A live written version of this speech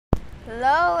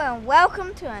Hello and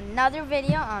welcome to another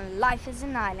video on Life as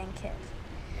an Island Kid.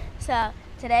 So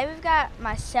today we've got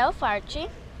myself, Archie,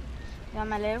 we got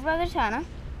my little brother Tana,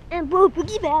 and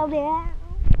Boogie Bell there.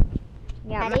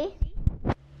 Ready?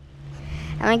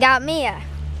 And we got Mia.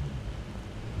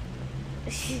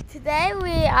 Today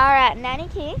we are at Nanny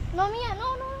Key. No, Mia,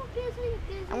 no, please.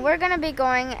 And we're gonna be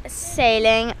going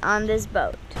sailing on this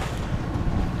boat.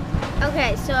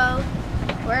 Okay, so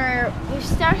we've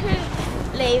started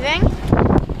leaving.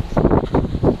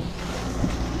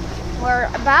 We're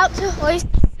about to hoist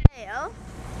sail.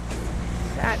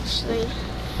 Actually,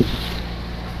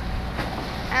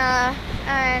 and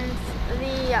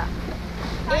the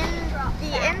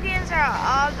Indians are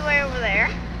all the way over there.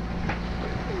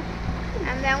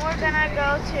 And then we're gonna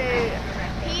go to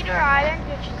Peter Island,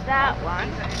 which is that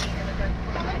one.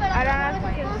 I don't know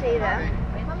if you can see them.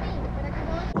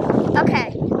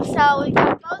 Okay, so we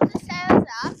got both the sails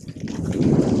up.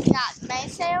 We got the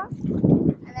mainsail,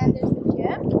 and then there's the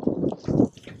jib.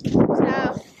 So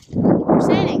we're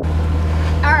sailing.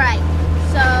 Alright,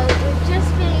 so we've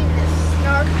just been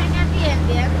snorkeling at the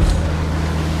Indians,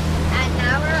 and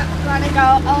now we're gonna go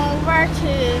over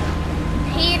to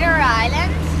Peter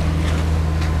Island.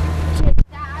 To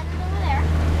that island over there.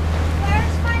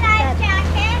 Where's my life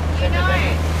jacket? You know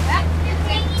it.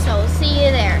 So we'll see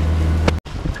you there.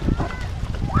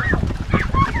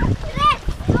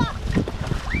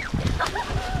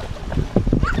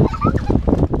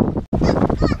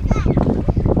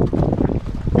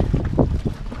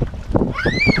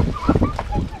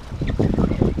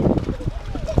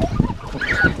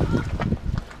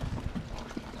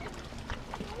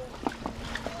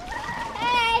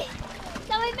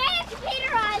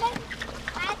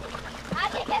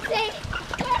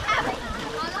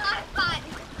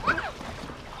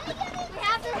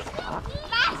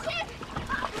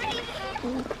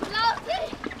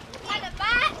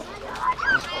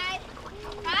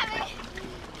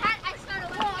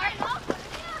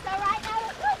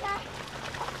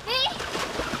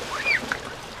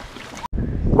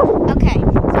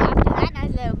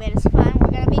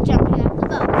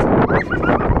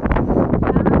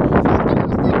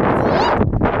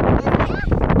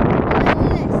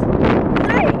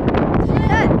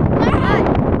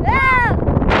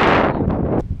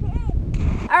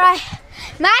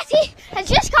 Matty has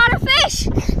just caught a fish.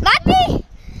 Matty!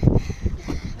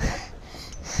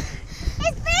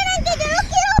 Espérate, que no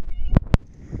quiero.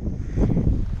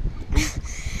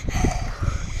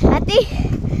 Matty,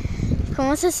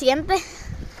 ¿cómo se siente?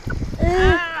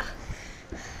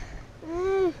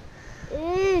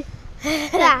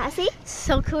 ¿Así?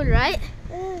 So cool, right?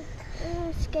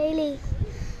 Scaly.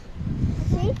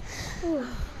 ¿Así? ¡Oh,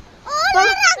 la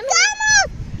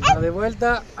arrancamos! De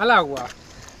vuelta al agua.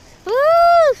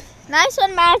 Nice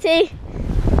one, Matty.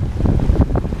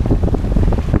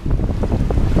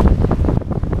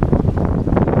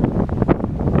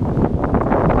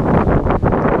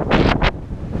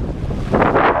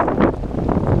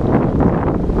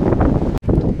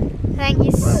 Thank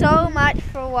you so much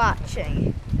for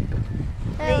watching.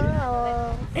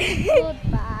 Hello.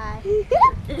 Goodbye.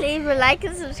 Leave a like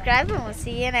and subscribe, and we'll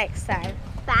see you next time.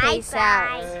 Bye. Peace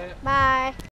out. Bye.